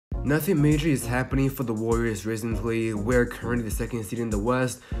Nothing major is happening for the Warriors recently. We're currently the second seed in the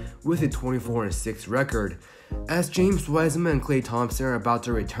West with a 24-6 record. As James Wiseman and Klay Thompson are about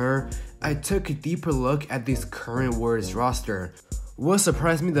to return, I took a deeper look at this current Warriors roster. What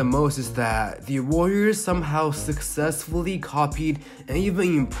surprised me the most is that the Warriors somehow successfully copied and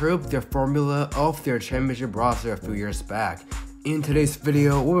even improved their formula of their championship roster a few years back. In today's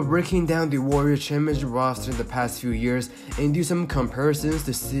video, we'll be breaking down the Warriors championship roster in the past few years and do some comparisons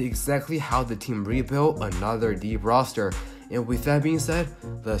to see exactly how the team rebuilt another deep roster. And with that being said,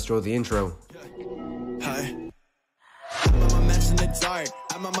 let's roll the intro. Hi. I'm on my match in the dark.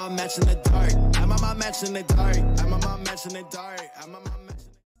 I'm on my match in the dark. I'm on my match in the dark. I'm on my match in the dark. I'm on my match.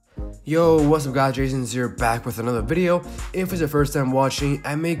 Yo, what's up guys, Jason here back with another video. If it's your first time watching,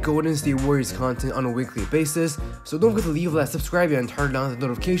 I make Golden State Warriors content on a weekly basis, so don't forget to leave that subscribe and turn on the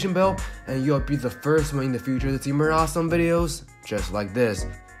notification bell, and you'll be the first one in the future to see more awesome videos just like this.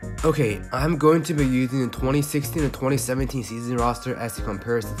 Okay, I'm going to be using the 2016 and 2017 season roster as a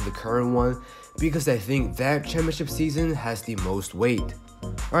comparison to the current one because I think that championship season has the most weight.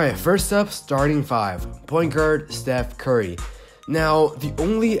 Alright, first up, starting five. Point guard, Steph Curry. Now, the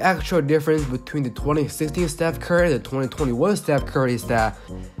only actual difference between the 2016 Steph Curry and the 2021 Steph Curry is that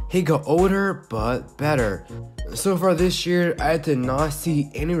he got older but better. So far this year, I did not see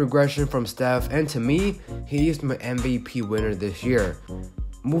any regression from Steph, and to me, he is my MVP winner this year.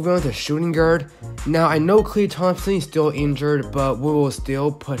 Moving on to shooting guard. Now, I know Klay Thompson is still injured, but we will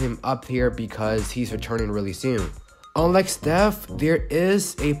still put him up here because he's returning really soon. Unlike Steph, there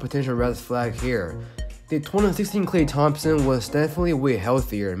is a potential red flag here. The 2016 Klay Thompson was definitely way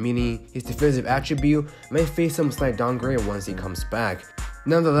healthier, meaning his defensive attribute may face some slight downgrade once he comes back.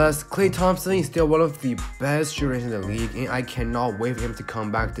 Nonetheless, Klay Thompson is still one of the best shooters in the league, and I cannot wait for him to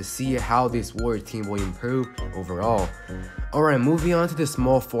come back to see how this Warriors team will improve overall. Alright, moving on to the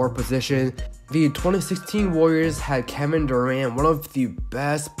small forward position. The 2016 Warriors had Kevin Durant, one of the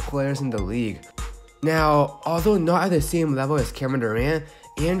best players in the league. Now, although not at the same level as Kevin Durant,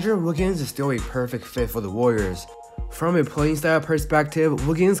 Andrew Wiggins is still a perfect fit for the Warriors. From a playing style perspective,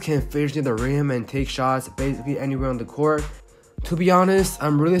 Wiggins can finish near the rim and take shots basically anywhere on the court. To be honest,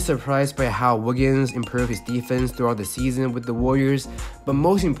 I'm really surprised by how Wiggins improved his defense throughout the season with the Warriors, but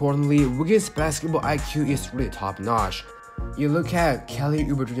most importantly, Wiggins' basketball IQ is really top notch. You look at Kelly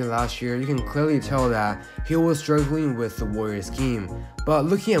Oubre Jr. last year, you can clearly tell that he was struggling with the Warriors scheme. But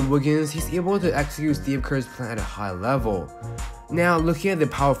looking at Wiggins, he's able to execute Steve Kerr's plan at a high level. Now, looking at the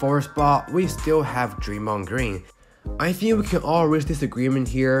power forward spot, we still have Draymond Green. I think we can all reach this agreement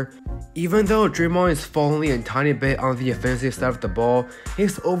here. Even though Draymond is falling a tiny bit on the offensive side of the ball,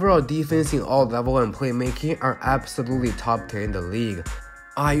 his overall defense in all level and playmaking are absolutely top 10 in the league.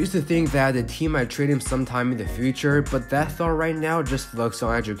 I used to think that the team might trade him sometime in the future, but that thought right now just looks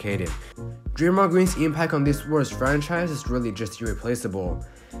uneducated. Draymond Green's impact on this Warriors franchise is really just irreplaceable.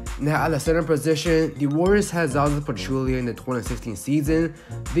 Now at the center position, the Warriors had Zaza Pachulia in the 2016 season.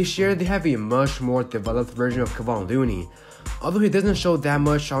 This year they have a much more developed version of Kevon Looney. Although he doesn't show that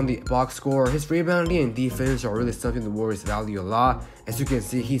much on the box score, his rebounding and defense are really something the Warriors value a lot. As you can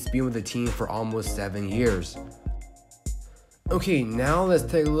see, he's been with the team for almost 7 years. Okay, now let's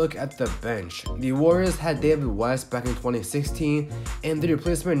take a look at the bench. The Warriors had David West back in 2016, and the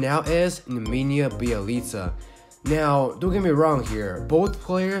replacement now is Nemanja Bjelica. Now, don't get me wrong here, both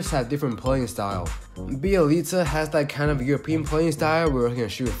players have different playing style. Bjelica has that kind of European playing style where he can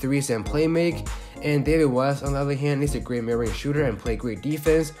shoot threes and play make, and David West on the other hand is a great mid-range shooter and play great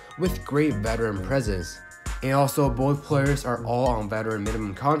defense with great veteran presence. And also, both players are all on veteran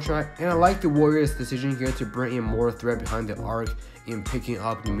minimum contract, and I like the Warriors' decision here to bring in more threat behind the arc in picking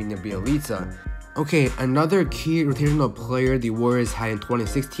up Nemanja Bjelica. Okay, another key rotational player the Warriors had in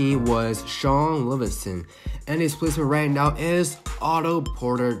 2016 was Shaun Livingston, and his placement right now is Otto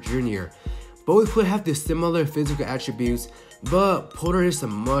Porter Jr. Both players have the similar physical attributes, but Porter is a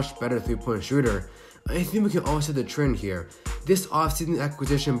much better three-point shooter. I think we can all see the trend here. This offseason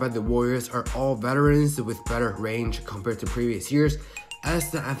acquisition by the Warriors are all veterans with better range compared to previous years, as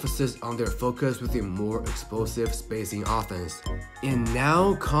the emphasis on their focus with a more explosive spacing offense. And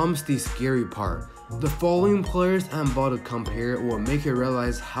now comes the scary part. The following players I'm about to compare will make you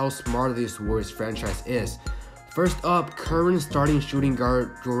realize how smart this Warriors franchise is. First up, current starting shooting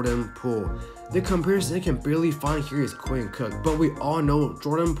guard Jordan Poole. The comparison I can barely find here is Quinn Cook, but we all know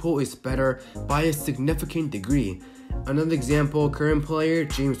Jordan Poole is better by a significant degree. Another example, current player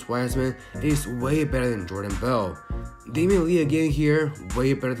James Wiseman is way better than Jordan Bell. Damian Lee again here,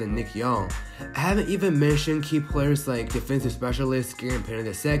 way better than Nick Young. I haven't even mentioned key players like defensive specialist Gary Payton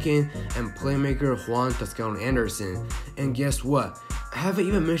II and playmaker Juan Toscano Anderson. And guess what? I haven't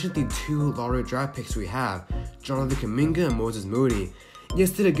even mentioned the 2 lottery draft picks we have, Jonathan Kuminga and Moses Moody.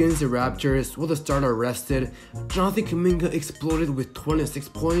 Yesterday against the Raptors, while the starter rested, Jonathan Kuminga exploded with 26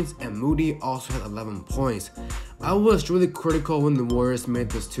 points and Moody also had 11 points. I was really critical when the Warriors made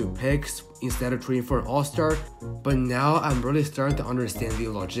those 2 picks instead of trading for an all-star, but now I'm really starting to understand the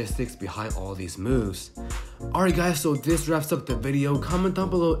logistics behind all these moves. Alright guys, so this wraps up the video. Comment down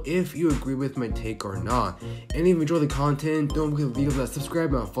below if you agree with my take or not. And if you enjoy the content, don't forget to leave that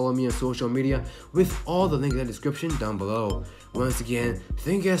subscribe and follow me on social media with all the links in the description down below. Once again,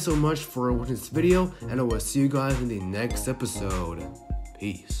 thank you guys so much for watching this video, and I will see you guys in the next episode.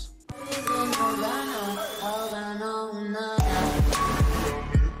 Peace.